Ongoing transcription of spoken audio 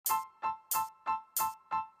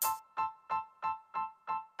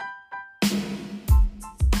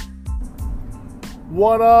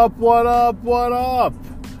What up, what up, what up?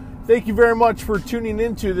 Thank you very much for tuning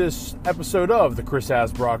into this episode of the Chris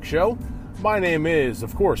Asbrock Show. My name is,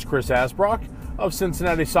 of course, Chris Asbrock of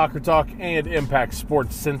Cincinnati Soccer Talk and Impact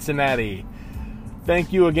Sports Cincinnati.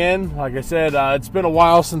 Thank you again. Like I said, it's been a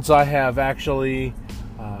while since I have actually,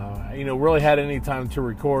 really had any time to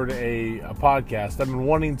record a podcast. I've been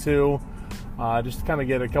wanting to just kind of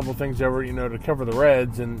get a couple things over, to cover the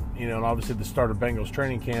Reds and obviously the start of Bengals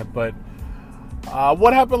training camp. But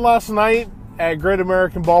what happened last night at Great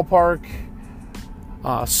American Ballpark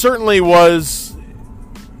certainly was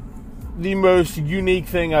the most unique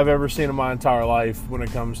thing I've ever seen in my entire life when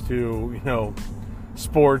it comes to,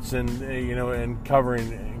 sports and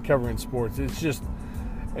covering sports. It's just,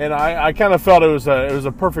 and I kind of felt it was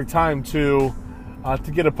a perfect time to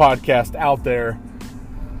get a podcast out there.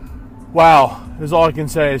 Wow, is all I can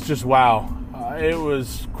say. Is just wow. It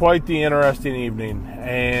was quite the interesting evening,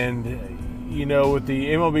 and with the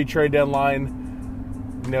MLB trade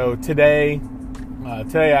deadline, today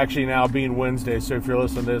actually now being Wednesday. So if you're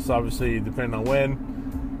listening to this, obviously depending on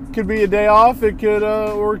when, it could be a day off. It could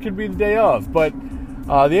or it could be the day of. But the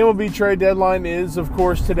MLB trade deadline is, of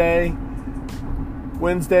course, today,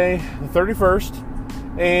 Wednesday, the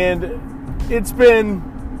 31st, and it's been,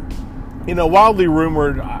 wildly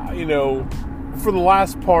rumored, for the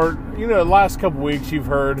last part, the last couple weeks, you've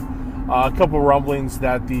heard a couple rumblings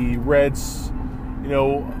that the Reds,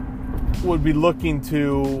 would be looking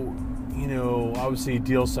to, obviously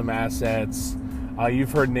deal some assets.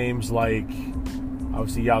 You've heard names like,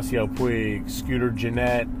 obviously, Yasiel Puig, Scooter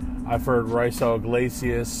Gennett. I've heard Yasiel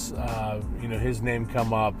Iglesias, his name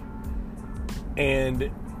come up.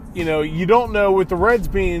 And, you don't know, with the Reds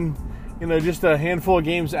being, just a handful of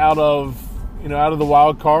games out of the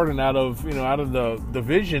wild card and out of the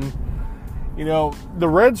division, the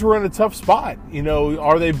Reds were in a tough spot.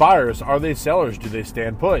 Are they buyers? Are they sellers? Do they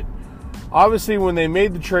stand put? Obviously, when they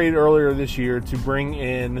made the trade earlier this year to bring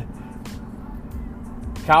in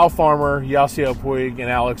Kyle Farmer, Yasiel Puig, and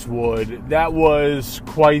Alex Wood, that was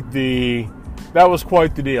quite the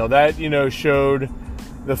deal. That, showed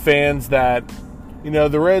the fans that,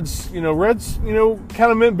 the Reds,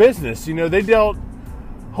 kind of meant business. They dealt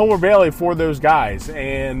Homer Bailey for those guys.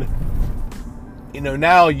 And,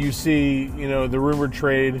 now you see, the rumored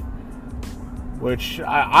trade, which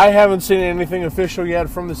I haven't seen anything official yet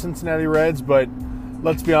from the Cincinnati Reds, but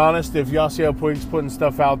let's be honest, if Yasiel Puig's putting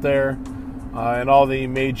stuff out there, and all the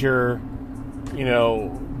major,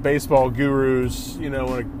 baseball gurus, they're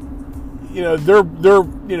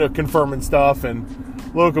confirming stuff,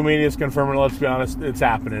 and local media is confirming. Let's be honest, it's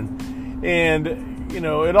happening, and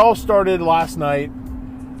it all started last night.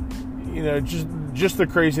 Just the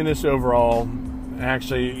craziness overall.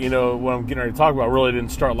 Actually, what I'm getting ready to talk about really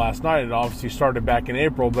didn't start last night. It obviously started back in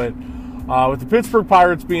April, but with the Pittsburgh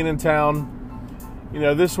Pirates being in town,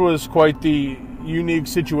 this was quite the unique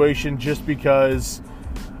situation just because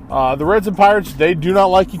the Reds and Pirates, they do not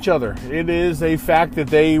like each other. It is a fact that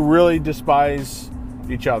they really despise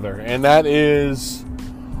each other, and that is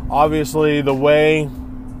obviously the way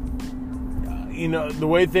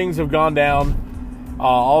things have gone down,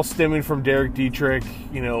 all stemming from Derek Dietrich,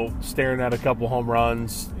 staring at a couple home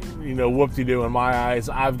runs, whoop-de-doo in my eyes.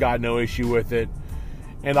 I've got no issue with it.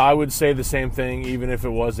 And I would say the same thing even if it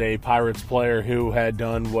was a Pirates player who had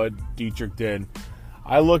done what Dietrich did.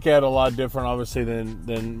 I look at it a lot different, obviously,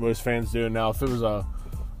 than most fans do. Now, if it was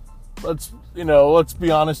let's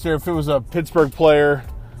be honest here, if it was a Pittsburgh player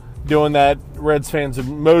doing that,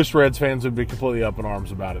 most Reds fans would be completely up in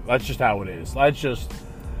arms about it. That's just how it is. That's just,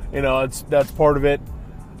 that's part of it.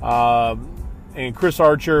 And Chris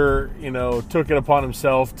Archer, took it upon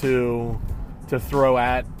himself to throw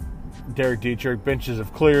at Derek Dietrich. Benches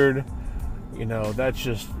have cleared. That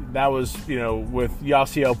was with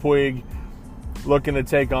Yasiel Puig looking to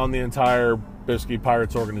take on the entire basically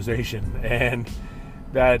Pirates organization, and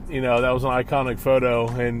that that was an iconic photo,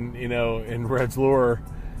 and in Reds lore,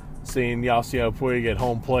 seeing Yasiel Puig at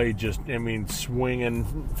home plate just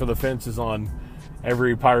swinging for the fences on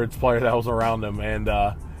every Pirates player that was around him, and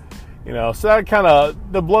so that kind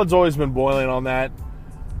of, the blood's always been boiling on that.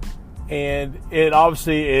 And it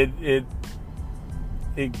obviously,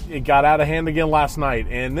 it got out of hand again last night.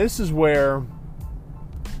 And this is where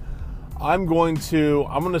I'm going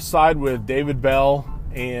to side with David Bell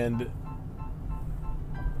and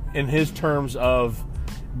in his terms of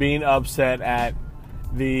being upset at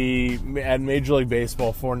Major League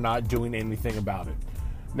Baseball for not doing anything about it.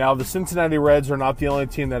 Now, the Cincinnati Reds are not the only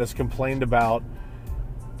team that has complained about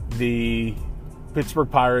the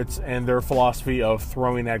Pittsburgh Pirates and their philosophy of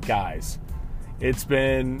throwing at guys. It's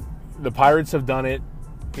been, the Pirates have done it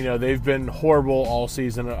they've been horrible all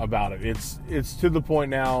season about it. It's to the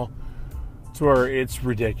point now to where it's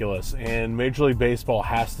ridiculous, and Major League Baseball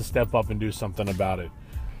has to step up and do something about it,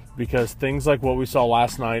 because things like what we saw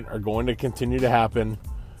last night are going to continue to happen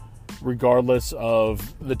regardless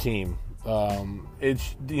of the team.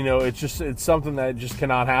 It's something that just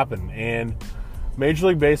cannot happen, and Major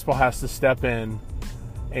League Baseball has to step in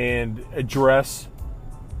and address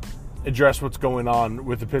what's going on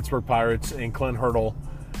with the Pittsburgh Pirates and Clint Hurdle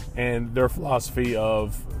and their philosophy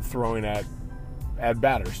of throwing at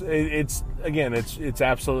batters. It's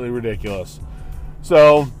absolutely ridiculous.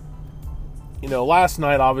 So, last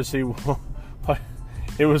night, obviously,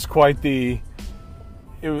 it was quite the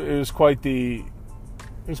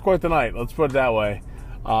night. Let's put it that way.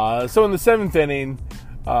 So in the 7th inning,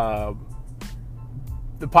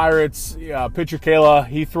 the Pirates pitcher Kayla,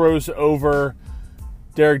 he throws over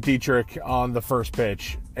Derek Dietrich on the first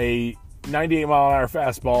pitch, a 98-mile-an-hour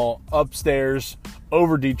fastball upstairs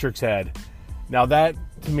over Dietrich's head. Now that,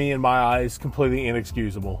 to me, in my eyes, completely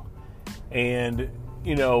inexcusable. And,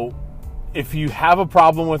 if you have a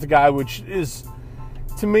problem with a guy, which is,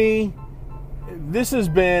 to me, this has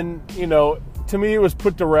been, to me, it was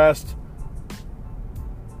put to rest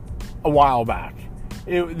a while back.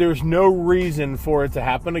 There's no reason for it to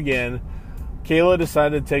happen again. Kayla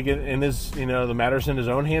decided to take it in his, the matters in his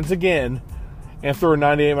own hands again and throw a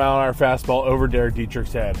 98-mile-an-hour fastball over Derek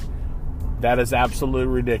Dietrich's head. That is absolutely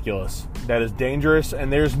ridiculous. That is dangerous,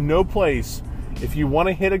 and there's no place, if you want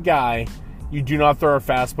to hit a guy, you do not throw a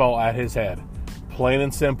fastball at his head. Plain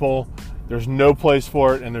and simple. There's no place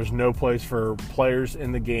for it, and there's no place for players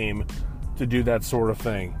in the game to do that sort of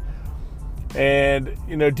thing. And,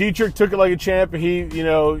 Dietrich took it like a champ. He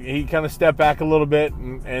kind of stepped back a little bit,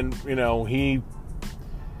 and he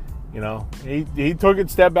took it,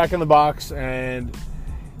 stepped back in the box, and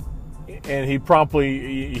he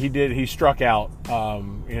promptly, he struck out,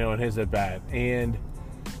 in his at-bat. And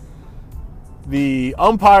the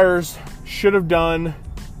umpires should have done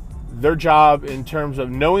their job in terms of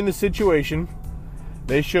knowing the situation.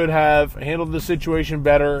 They should have handled the situation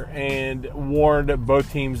better and warned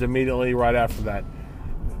both teams immediately right after that.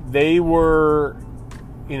 They were,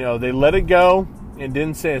 they let it go and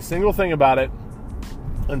didn't say a single thing about it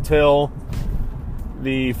until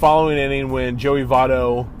the following inning when Joey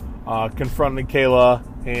Votto confronted Kayla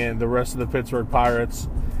and the rest of the Pittsburgh Pirates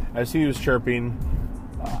as he was chirping,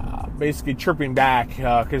 basically chirping back,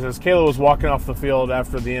 because as Kayla was walking off the field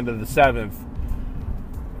after the end of the 7th,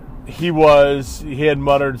 he had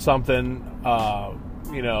muttered something,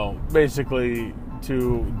 basically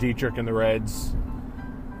to Dietrich and the Reds,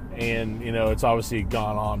 and, it's obviously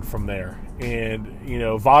gone on from there. And,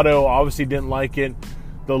 Votto obviously didn't like it.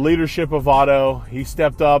 The leadership of Votto, he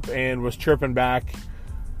stepped up and was chirping back.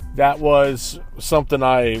 That was something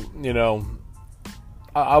I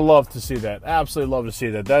love to see that. Absolutely love to see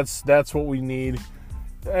that. That's what we need.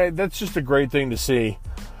 That's just a great thing to see.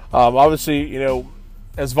 Obviously,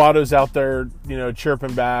 as Votto's out there,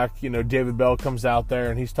 chirping back, David Bell comes out there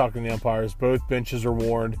and he's talking to the umpires. Both benches are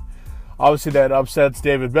warned. Obviously, that upsets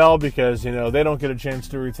David Bell because, they don't get a chance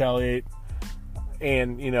to retaliate.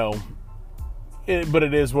 And, but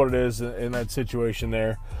it is what it is in that situation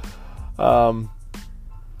there.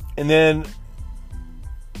 And then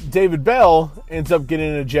David Bell ends up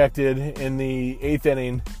getting ejected in the 8th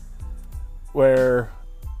inning where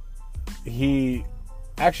I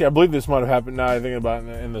believe this might have happened now I think about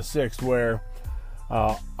it in the 6th, where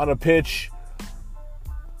on a pitch,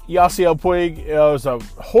 Yasiel Puig, it was a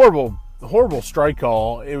horrible strike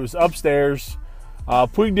call. It was upstairs.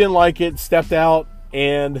 Puig didn't like it, stepped out,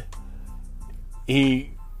 and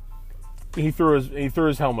he threw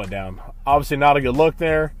his helmet down. Obviously not a good look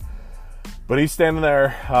there, but he's standing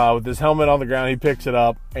there with his helmet on the ground. He picks it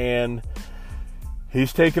up, and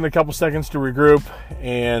he's taking a couple seconds to regroup,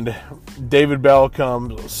 and David Bell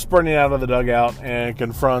comes sprinting out of the dugout and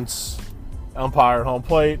confronts umpire at home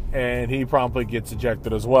plate, and he promptly gets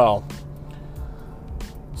ejected as well.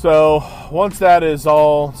 So once that is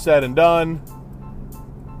all said and done,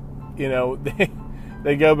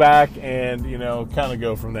 they go back and, kind of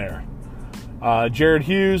go from there. Jared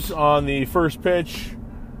Hughes on the first pitch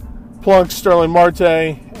plunks Sterling Marte,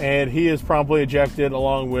 and he is promptly ejected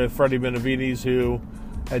along with Freddie Benavides, who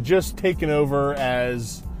had just taken over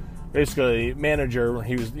as basically manager.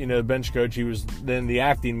 He was, bench coach. He was then the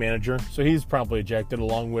acting manager, so he's promptly ejected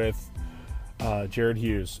along with Jared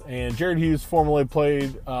Hughes. And Jared Hughes formerly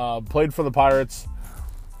played for the Pirates.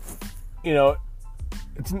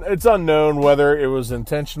 It's unknown whether it was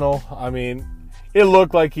intentional. I mean, it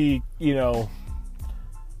looked like it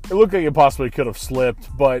looked like it possibly could have slipped,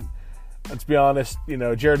 but let's be honest,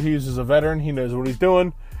 Jared Hughes is a veteran. He knows what he's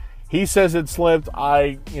doing. He says it slipped.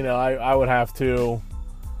 I would have to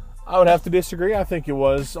disagree. I think it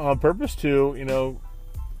was on purpose to,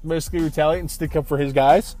 basically retaliate and stick up for his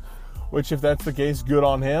guys, which if that's the case, good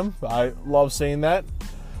on him. I love seeing that.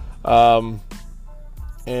 And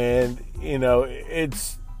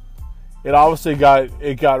it obviously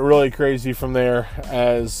got really crazy from there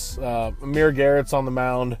as Amir Garrett's on the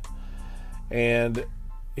mound, and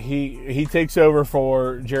he takes over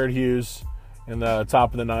for Jared Hughes in the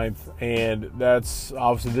top of the ninth, and that's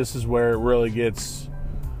obviously, this is where it really gets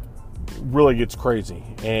crazy.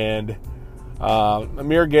 And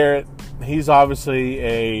Amir Garrett, he's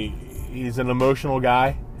obviously he's an emotional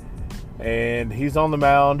guy, and he's on the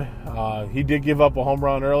mound. He did give up a home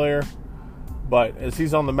run earlier, but as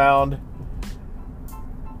he's on the mound,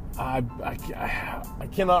 I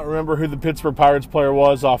cannot remember who the Pittsburgh Pirates player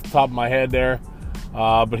was off the top of my head there,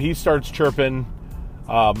 but he starts chirping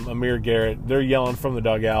Amir Garrett. They're yelling from the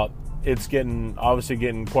dugout. It's obviously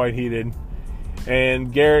getting quite heated,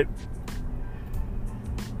 and Garrett,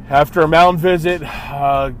 after a mound visit,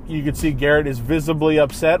 you can see Garrett is visibly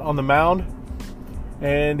upset on the mound,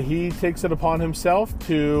 and he takes it upon himself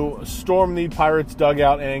to storm the Pirates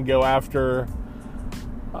dugout and go after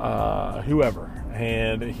whoever.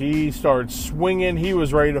 And he starts swinging. He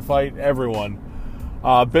was ready to fight everyone.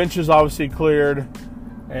 Bench is obviously cleared,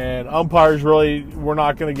 and umpires really were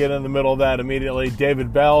not going to get in the middle of that immediately.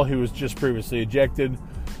 David Bell, who was just previously ejected,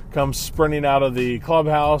 comes sprinting out of the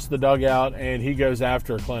clubhouse, the dugout, and he goes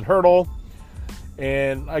after Clint Hurdle.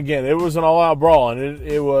 And again, it was an all-out brawl, and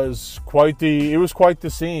it was quite the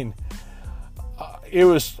scene. It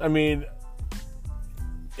was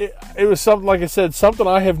something, like I said, something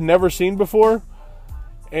I have never seen before.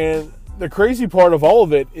 And the crazy part of all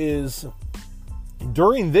of it is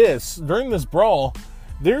during this brawl,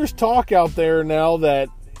 there's talk out there now that,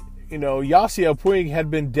 Yasiel Puig had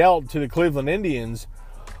been dealt to the Cleveland Indians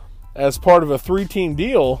as part of a 3-team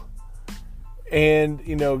deal. And,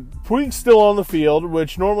 Puig's still on the field,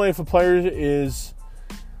 which normally if a player's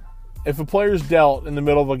dealt in the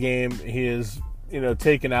middle of a game, he is,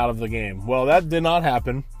 taken out of the game. Well, that did not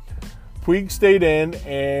happen. Puig stayed in,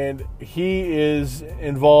 and he is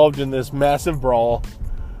involved in this massive brawl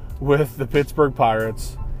with the Pittsburgh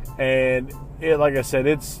Pirates. And like I said,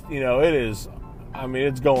 it's going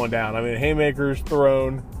down. Haymakers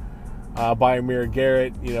thrown by Amir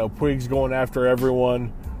Garrett. Puig's going after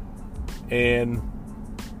everyone. And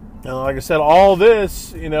like I said, all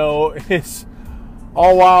this, it's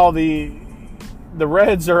all while the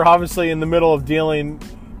Reds are obviously in the middle of dealing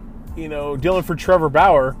for Trevor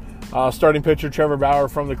Bauer. Starting pitcher Trevor Bauer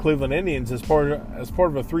from the Cleveland Indians as part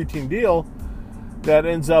of a 3-team deal that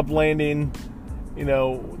ends up landing.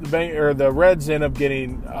 The Reds end up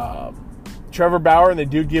getting Trevor Bauer, and they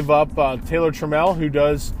do give up Taylor Trammel,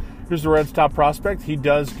 who's the Reds' top prospect. He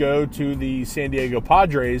does go to the San Diego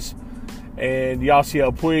Padres, and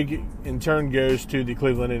Yasiel Puig in turn goes to the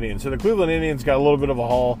Cleveland Indians. So the Cleveland Indians got a little bit of a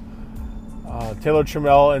haul. Taylor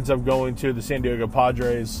Trammel ends up going to the San Diego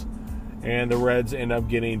Padres, and the Reds end up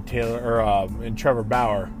getting Trevor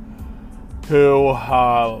Bauer, who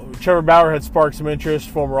Trevor Bauer had sparked some interest,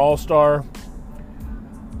 former All-Star.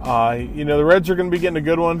 The Reds are going to be getting a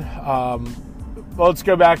good one. Let's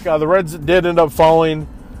go back. The Reds did end up falling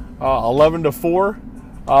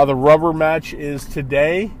 11-4. The rubber match is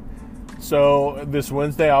today, so this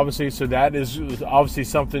Wednesday, obviously. So that is obviously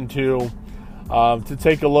something to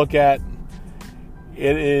take a look at.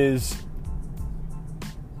 It is.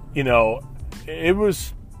 It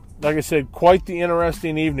was, like I said, quite the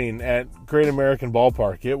interesting evening at Great American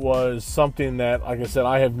Ballpark. It was something that, like I said,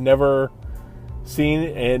 I have never seen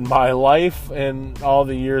in my life and all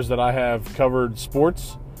the years that I have covered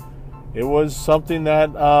sports. It was something that,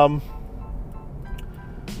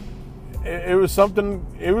 it was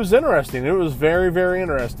interesting. It was very, very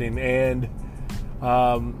interesting. And,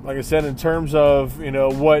 like I said, in terms of,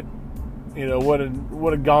 what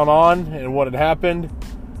had gone on and what had happened,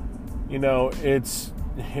 it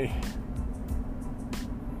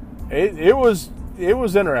was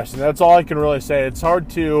interesting. That's all I can really say. It's hard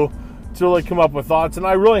to really come up with thoughts, and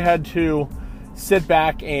I really had to sit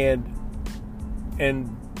back and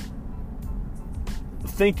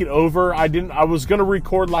think it over. I was going to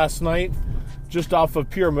record last night just off of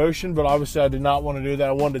pure emotion, but obviously I did not want to do that.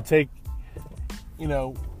 I wanted to take,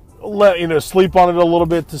 sleep on it a little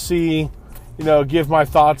bit to see, give my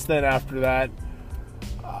thoughts then after that.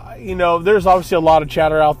 There's obviously a lot of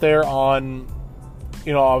chatter out there on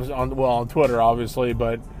Twitter, obviously,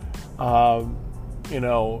 but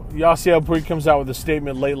Yasiel Puig comes out with a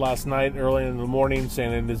statement late last night, early in the morning,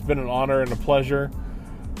 saying it has been an honor and a pleasure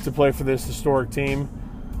to play for this historic team.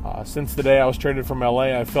 Since the day I was traded from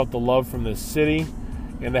LA, I felt the love from this city,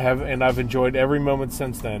 and I've enjoyed every moment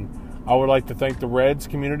since then. I would like to thank the Reds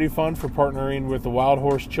Community Fund for partnering with the Wild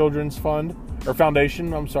Horse Children's Foundation,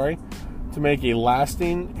 to make a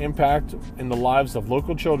lasting impact in the lives of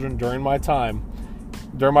local children during my time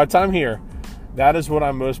here. That is what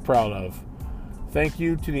I'm most proud of. Thank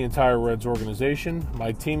you to the entire Reds organization,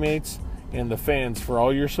 my teammates, and the fans for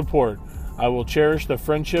all your support. I will cherish the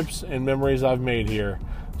friendships and memories I've made here.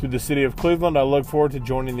 To the city of Cleveland, I look forward to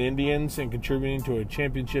joining the Indians and contributing to a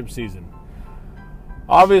championship season.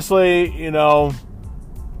 Obviously,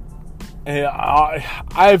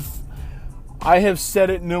 I have said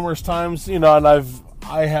it numerous times, and I've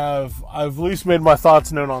at least made my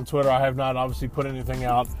thoughts known on Twitter. I have not obviously put anything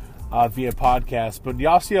out via podcast, but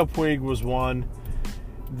Yasiel Puig was one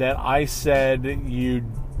that I said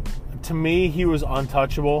to me, he was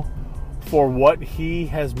untouchable for what he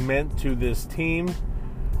has meant to this team.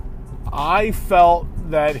 I felt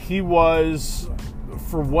that he was,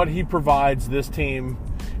 for what he provides this team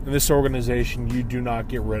and this organization, you do not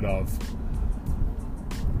get rid of.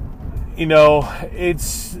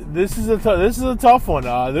 This is a tough one.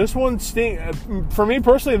 This one for me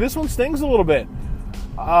personally. This one stings a little bit.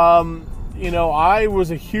 I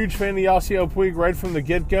was a huge fan of Yasiel Puig right from the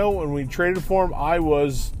get-go. When we traded for him, I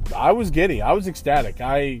was giddy. I was ecstatic.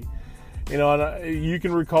 You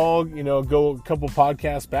can recall, go a couple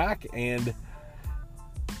podcasts back and,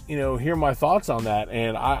 hear my thoughts on that.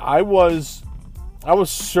 And I was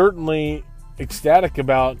certainly ecstatic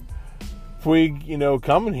about Puig,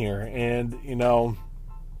 coming here. And,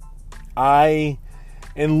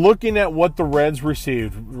 in looking at what the Reds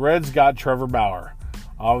received, Reds got Trevor Bauer.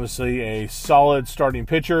 Obviously a solid starting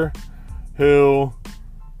pitcher who,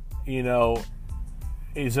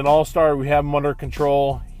 is an all-star. We have him under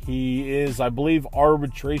control. He is, I believe,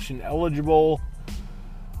 arbitration eligible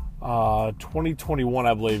 2021,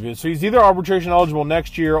 I believe. So he's either arbitration eligible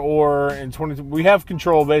next year or in 2020. We have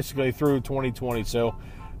control basically through 2020. So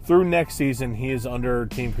through next season, he is under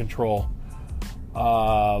team control.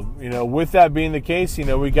 With that being the case,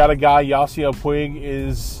 we got a guy, Yasiel Puig,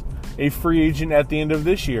 is a free agent at the end of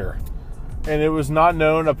this year. And it was not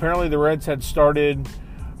known. Apparently the Reds had started,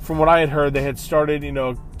 from what I had heard, they had started,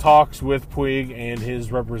 talks with Puig and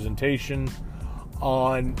his representation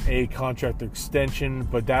on a contract extension.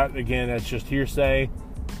 But that, again, that's just hearsay.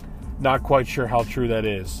 Not quite sure how true that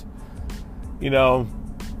is.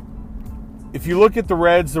 If you look at the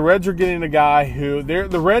Reds are getting a guy who,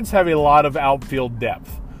 the Reds have a lot of outfield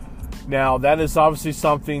depth. Now, that is obviously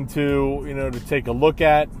something to take a look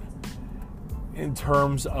at in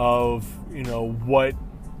terms of, what,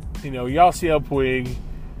 Yasiel Puig,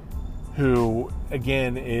 who,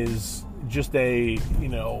 again, is just to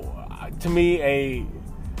me,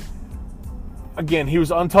 again, he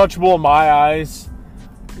was untouchable in my eyes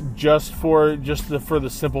just for the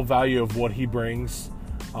simple value of what he brings.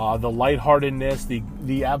 The lightheartedness,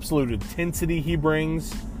 the absolute intensity he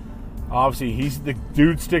brings. Obviously, he's the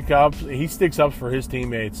dude. He sticks up for his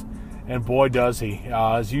teammates, and boy does he.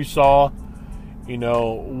 As you saw,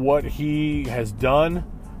 what he has done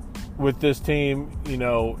with this team.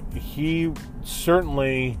 He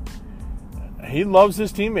certainly loves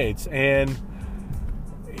his teammates, and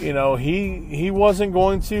he wasn't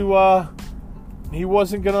going to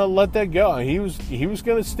let that go. He was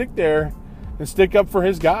going to stick there and stick up for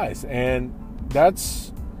his guys, and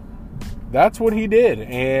that's what he did.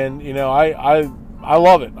 And I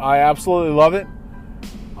love it. I absolutely love it.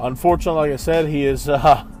 Unfortunately, like I said, he is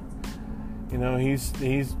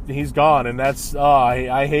he's gone, and that's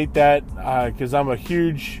I hate that because I'm a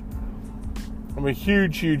huge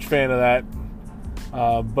fan of that.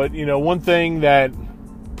 But one thing that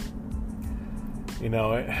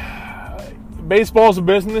baseball's a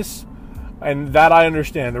business. And that I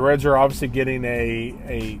understand. The Reds are obviously getting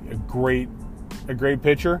a great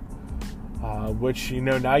pitcher, which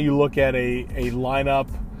now you look at a lineup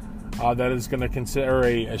that is going to consider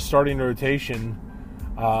a starting rotation.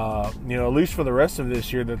 At least for the rest of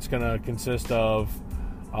this year, that's going to consist of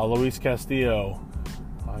Luis Castillo.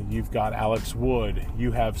 You've got Alex Wood.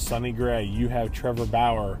 You have Sonny Gray. You have Trevor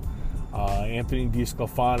Bauer, Anthony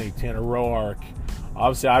DeSclafani, Tanner Roark.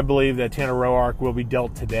 Obviously, I believe that Tanner Roark will be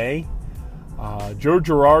dealt today. Joe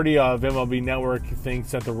Girardi of MLB Network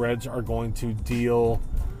thinks that the Reds are going to deal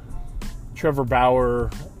Trevor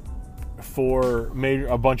Bauer for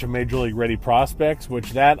a bunch of Major League ready prospects,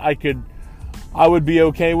 which that I would be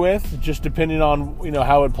okay with, just depending on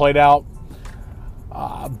how it played out.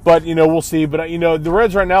 But, we'll see. But, the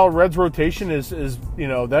Reds right now, Reds rotation is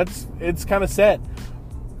it's kind of set.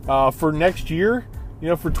 For next year,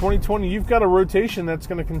 for 2020, you've got a rotation that's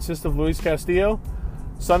going to consist of Luis Castillo,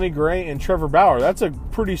 Sonny Gray, and Trevor Bauer. That's a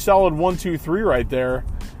pretty solid 1-2-3 right there.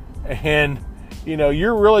 And,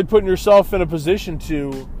 you're really putting yourself in a position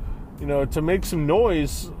to, to make some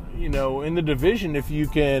noise, in the division if you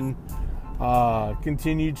can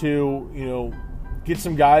continue to, get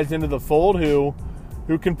some guys into the fold who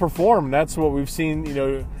can perform. That's what we've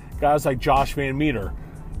seen, guys like Josh Van Meter.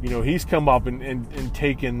 He's come up and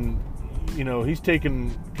taken, he's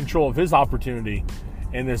taken control of his opportunity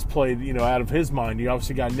and has played, out of his mind. You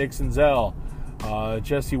obviously got Nick Senzel,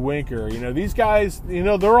 Jesse Winker. These guys,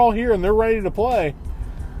 they're all here and they're ready to play.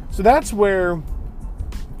 So that's where,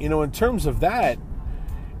 in terms of that,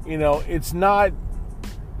 it's not,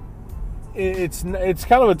 it's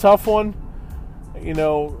kind of a tough one,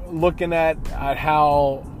 looking at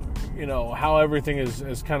how, how everything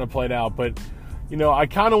is kind of played out. But, I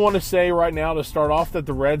kind of want to say right now to start off that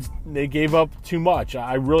the Reds, they gave up too much.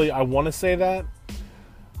 I want to say that.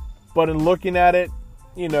 But in looking at it,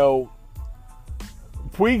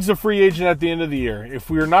 Puig's a free agent at the end of the year. If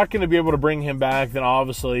we're not going to be able to bring him back, then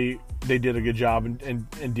obviously they did a good job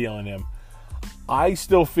in dealing him. I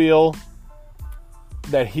still feel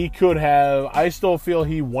that I still feel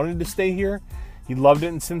he wanted to stay here. He loved it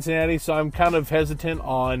in Cincinnati, so I'm kind of hesitant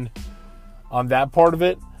on that part of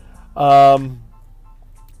it. I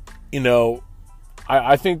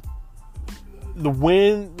think the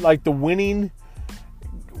winning,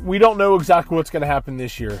 we don't know exactly what's going to happen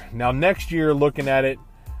this year. Now, next year, looking at it,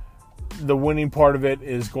 the winning part of it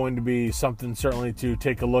is going to be something certainly to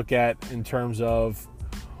take a look at in terms of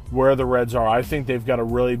where the Reds are. I think they've got a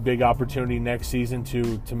really big opportunity next season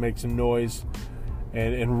to make some noise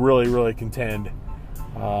and really, really contend.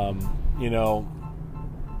 Like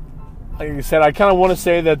I said, I kind of want to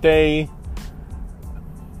say that they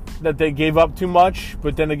gave up too much,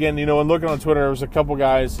 but then again, and looking on Twitter, there was a couple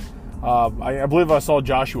guys. I believe I saw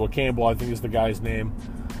Joshua Campbell, I think is the guy's name.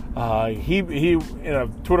 He in a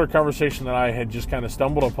Twitter conversation that I had just kind of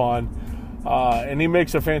stumbled upon, and he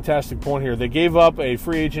makes a fantastic point here. They gave up a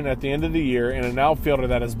free agent at the end of the year and an outfielder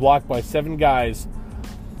that is blocked by 7 guys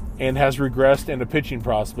and has regressed in a pitching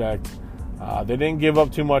prospect. They didn't give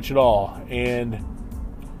up too much at all, and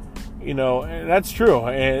and that's true,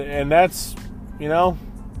 and that's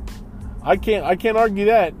I can't argue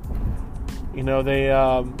that.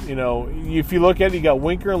 If you look at it, you got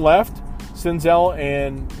Winker left, Senzel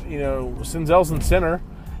and Senzel's in center,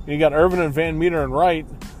 and you got Irvin and Van Meter in right.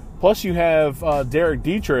 Plus you have Derek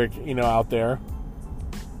Dietrich, out there.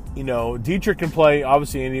 Dietrich can play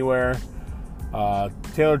obviously anywhere.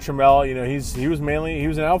 Taylor Trammel, he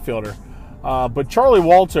was an outfielder. But Charlie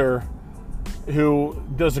Walter, who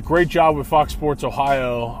does a great job with Fox Sports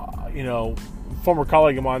Ohio, former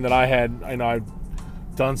colleague of mine that I had, I've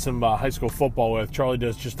done some high school football with. Charlie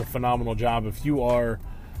does just a phenomenal job. If you're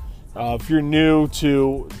new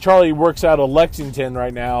to, Charlie works out of Lexington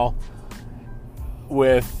right now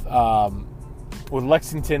with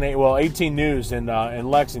Lexington, 18 News in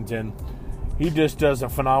Lexington. He just does a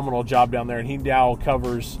phenomenal job down there, and he now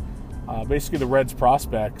covers basically the Reds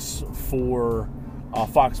prospects for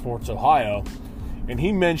Fox Sports Ohio. And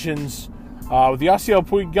he mentions with Yasiel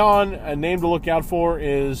Puig gone, a name to look out for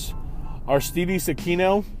is Aristides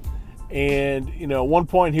Aquino. And, at one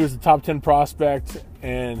point he was a top 10 prospect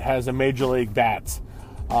and has a major league bats.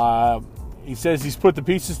 He says he's put the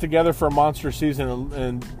pieces together for a monster season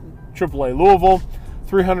in AAA Louisville.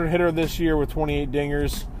 300 hitter this year with 28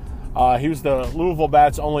 dingers. He was the Louisville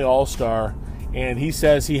Bats' only All-Star, and he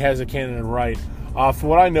says he has a cannon in right. From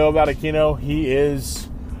what I know about Aquino, he's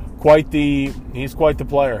quite the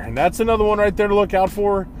player, and that's another one right there to look out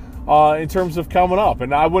for in terms of coming up.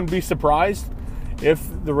 And I wouldn't be surprised if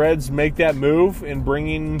the Reds make that move in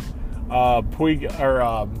bringing Puig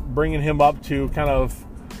or bringing him up to kind of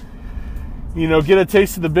get a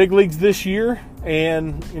taste of the big leagues this year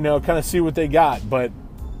and kind of see what they got. But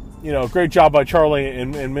great job by Charlie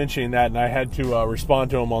in mentioning that, and I had to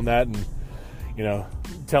respond to him on that and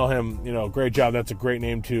tell him great job. That's a great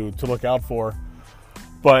name to look out for.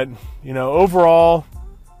 But overall,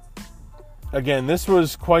 again, this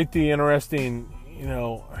was quite the interesting.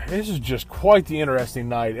 This is just quite the interesting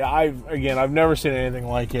night. I've never seen anything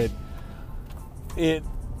like it. It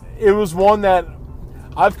was one that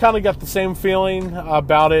I've kind of got the same feeling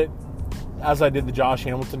about it as I did the Josh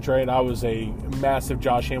Hamilton trade. I was a massive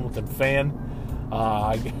Josh Hamilton fan.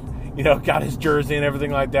 Got his jersey and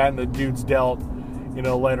everything like that, and the dude's dealt.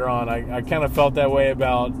 Later on, I kind of felt that way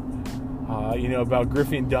about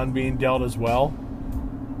Griffey and Dunn being dealt as well.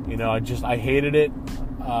 I hated it.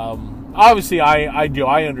 Obviously,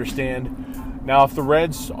 I understand. Now, if the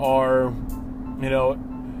Reds are,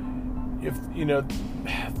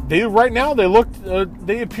 they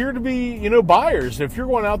appear to be, buyers. If you're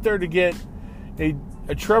going out there to get a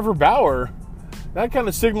Trevor Bauer, that kind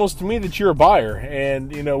of signals to me that you're a buyer.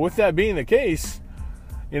 And, with that being the case,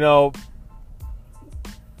 who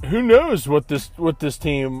knows what this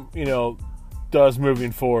team, does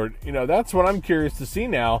moving forward. That's what I'm curious to see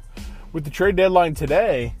now with the trade deadline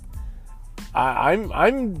today.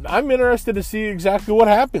 I'm interested to see exactly what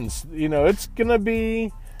happens. It's going to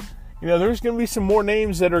be, there's going to be some more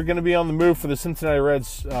names that are going to be on the move for the Cincinnati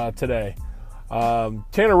Reds today.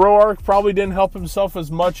 Tanner Roark probably didn't help himself as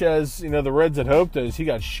much as, the Reds had hoped, as he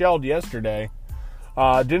got shelled yesterday.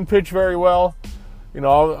 Didn't pitch very well.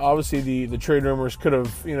 Obviously the trade rumors could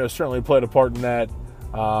have, certainly played a part in that.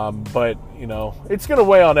 But it's going to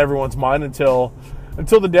weigh on everyone's mind until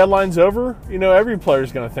the deadline's over. Every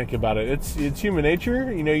player's going to think about it. It's human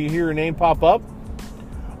nature. You hear your name pop up.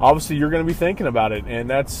 Obviously, you're going to be thinking about it, and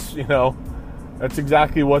that's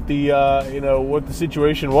exactly what the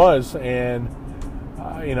situation was. And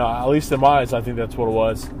at least in my eyes, I think that's what it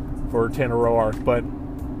was for Tanner Roark. But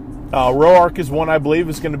Roark is one I believe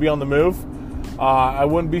is going to be on the move. I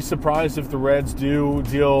wouldn't be surprised if the Reds do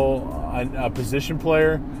deal a position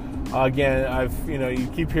player. Again, you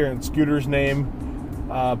keep hearing Scooter's name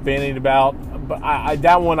bandied about, but I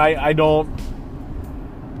don't.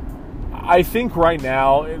 I think right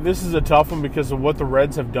now this is a tough one because of what the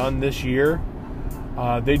Reds have done this year.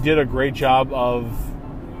 They did a great job of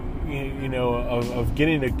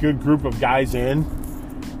getting a good group of guys in,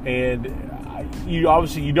 and you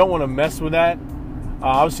don't want to mess with that.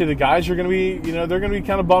 Obviously, the guys are going to be, they're going to be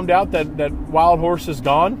kind of bummed out that Wild Horse is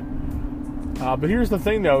gone. But here's the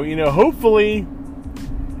thing, though. Hopefully,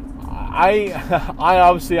 I'm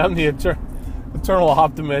the eternal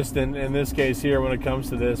optimist in this case here when it comes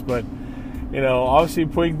to this. But, obviously,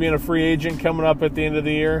 Puig being a free agent coming up at the end of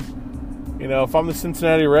the year, if I'm the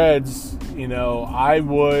Cincinnati Reds,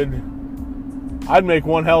 I'd make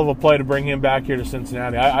one hell of a play to bring him back here to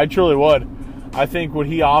Cincinnati. I truly would. I think what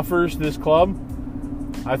he offers this club,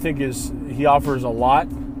 I think he offers a lot,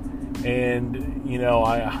 and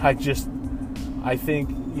I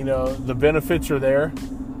think the benefits are there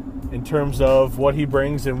in terms of what he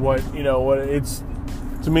brings and what it's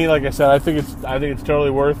to me. Like I said, I think it's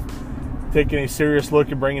totally worth taking a serious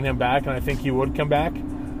look at bringing him back, and I think he would come back.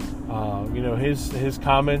 His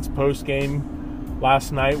comments post game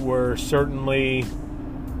last night were certainly,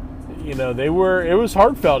 it was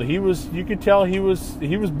heartfelt. You could tell he was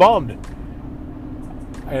bummed.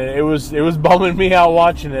 And it was bumming me out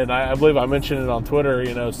watching it. I believe I mentioned it on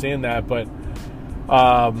Twitter, seeing that. But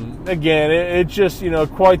again, it's just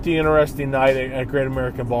quite the interesting night at Great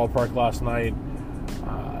American Ballpark last night.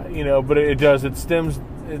 But it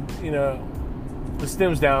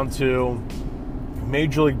stems down to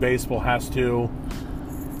Major League Baseball have to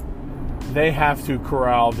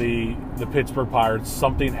corral the Pittsburgh Pirates.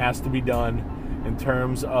 Something has to be done in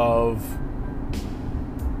terms of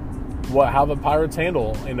how the Pirates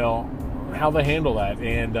handle, how they handle that.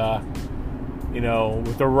 And,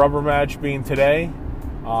 with the rubber match being today,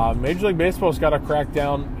 Major League Baseball's got to crack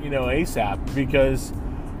down, ASAP, because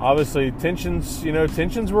obviously tensions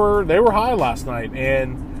were high last night.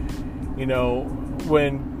 And,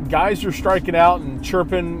 when guys are striking out and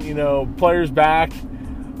chirping, players back,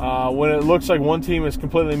 when it looks like one team has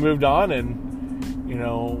completely moved on and,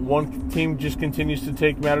 one team just continues to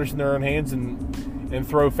take matters in their own hands and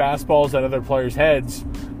throw fastballs at other players' heads,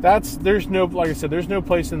 there's no place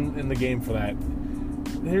in the game for that.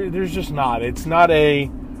 There's just not. This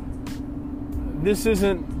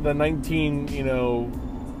isn't the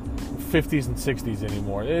 50s and 60s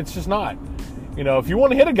anymore. It's just not. If you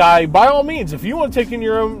want to hit a guy, by all means. If you want to take in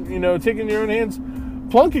your own hands,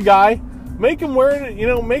 plunk a guy, make him wear it,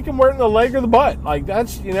 make him wear it in the leg or the butt. Like,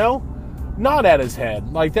 that's, not at his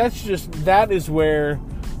head. Like, that is where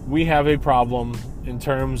we have a problem in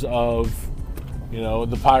terms of,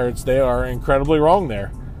 the Pirates. They are incredibly wrong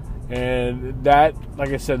there. And that, like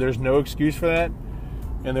I said, there's no excuse for that.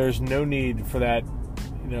 And there's no need for that,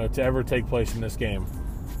 to ever take place in this game.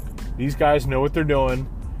 These guys know what they're doing,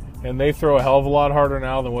 and they throw a hell of a lot harder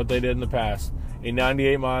now than what they did in the past. A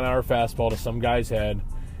 98-mile-an-hour fastball to some guy's head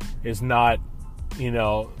is not,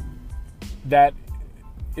 that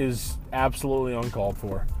is absolutely uncalled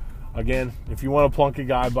for. Again, if you want to plunk a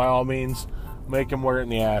guy, by all means, make him wear it in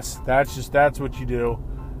the ass. That's what you do,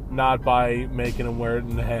 not by making him wear it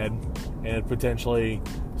in the head and potentially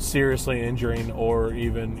seriously injuring or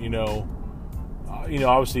even,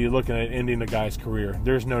 obviously you're looking at ending a guy's career.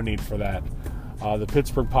 There's no need for that. The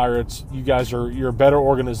Pittsburgh Pirates, you're a better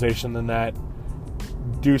organization than that.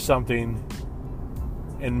 Do something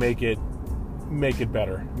and make it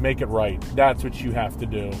better. Make it right. That's what you have to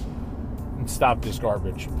do. And stop this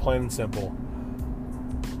garbage. Plain and simple.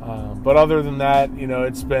 But other than that,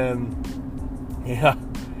 it's been,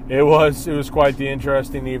 it was quite the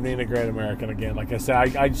interesting evening at Great American again. Like I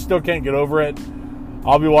said, I still can't get over it.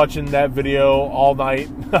 I'll be watching that video all night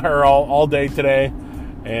or all day today.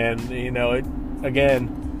 And,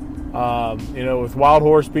 with Wild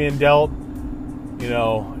Horse being dealt,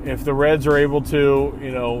 if the Reds are able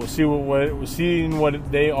to, seeing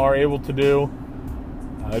what they are able to do,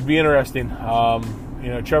 it'd be interesting.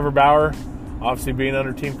 Trevor Bauer, obviously being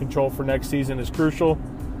under team control for next season is crucial.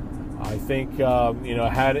 I think,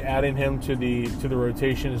 adding him to the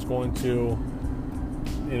rotation is going to,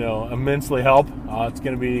 immensely help. It's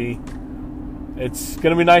going to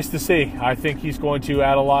be nice to see. I think he's going to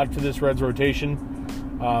add a lot to this Reds rotation.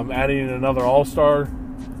 Adding another All-Star,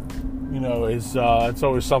 is it's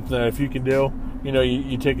always something that if you can do,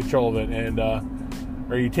 you take control of it and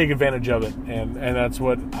or you take advantage of it, and that's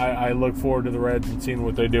what I look forward to the Reds and seeing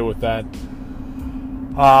what they do with that.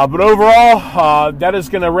 But overall, that is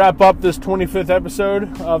going to wrap up this 25th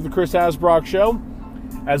episode of the Chris Hasbrock Show.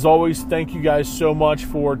 As always, thank you guys so much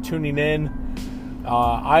for tuning in.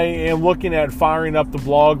 I am looking at firing up the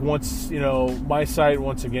blog once, my site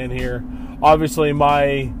once again here. Obviously,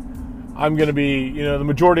 I'm going to be, the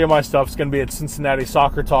majority of my stuff is going to be at Cincinnati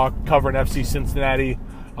Soccer Talk, covering FC Cincinnati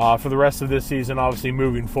for the rest of this season, obviously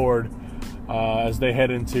moving forward as they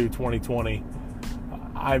head into 2020.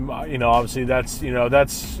 Obviously that's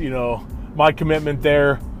my commitment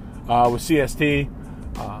there with CST.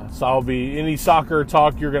 So I'll be, any soccer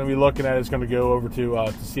talk you're going to be looking at is going to go over to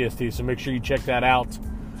CST. So make sure you check that out.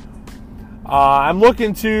 I'm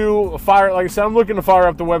looking to fire up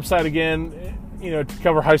the website again, to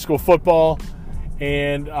cover high school football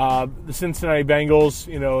and the Cincinnati Bengals.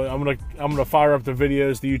 I'm gonna fire up the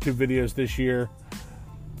videos, the YouTube videos this year,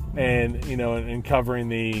 and and covering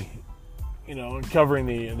the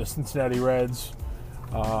Cincinnati Reds,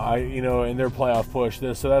 and their playoff push.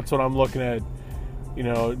 So that's what I'm looking at,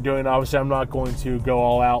 doing. Obviously, I'm not going to go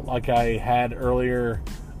all out like I had earlier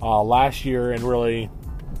last year,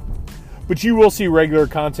 but you will see regular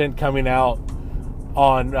content coming out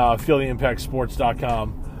on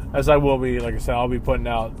FeelTheImpactSports.com, as I will be. Like I said, I'll be putting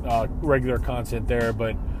out regular content there,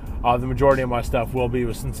 but the majority of my stuff will be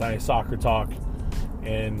with Cincinnati Soccer Talk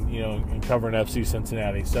and covering FC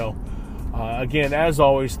Cincinnati. So. Again, as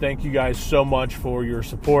always, thank you guys so much for your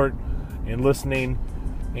support and listening.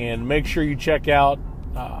 And make sure you check out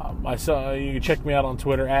you can check me out on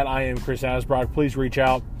Twitter at I am Chris Hasbrock. Please reach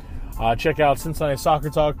out. Check out Cincinnati Soccer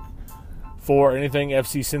Talk for anything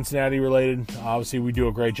FC Cincinnati related. Obviously, we do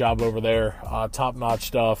a great job over there. Top-notch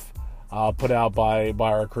stuff put out by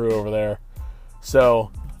our crew over there.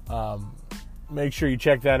 So make sure you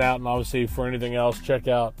check that out. And obviously, for anything else, check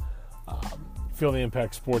out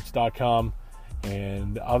FeelTheImpactSports.com.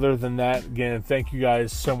 And other than that, again, thank you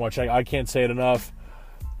guys so much. I can't say it enough.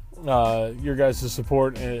 Your guys'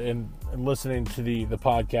 support and listening to the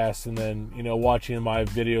podcast, and then watching my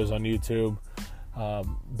videos on YouTube,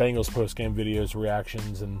 Bengals post-game videos,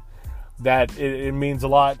 reactions, and that it means a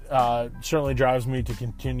lot. Certainly drives me to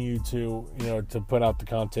continue to to put out the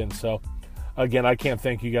content. So again, I can't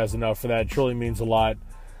thank you guys enough for that. It truly means a lot.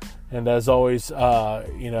 And as always,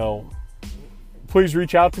 please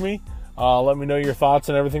reach out to me. Let me know your thoughts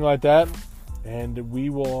and everything like that, and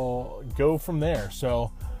we will go from there.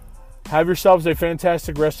 So have yourselves a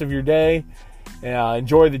fantastic rest of your day.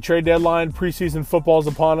 Enjoy the trade deadline. Preseason football is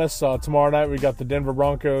upon us. Tomorrow night we got the Denver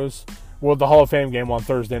Broncos. Well, the Hall of Fame game on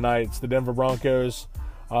Thursday night. It's the Denver Broncos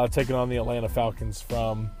taking on the Atlanta Falcons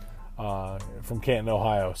from Canton,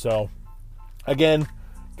 Ohio. So again,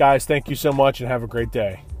 guys, thank you so much and have a great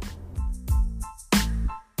day.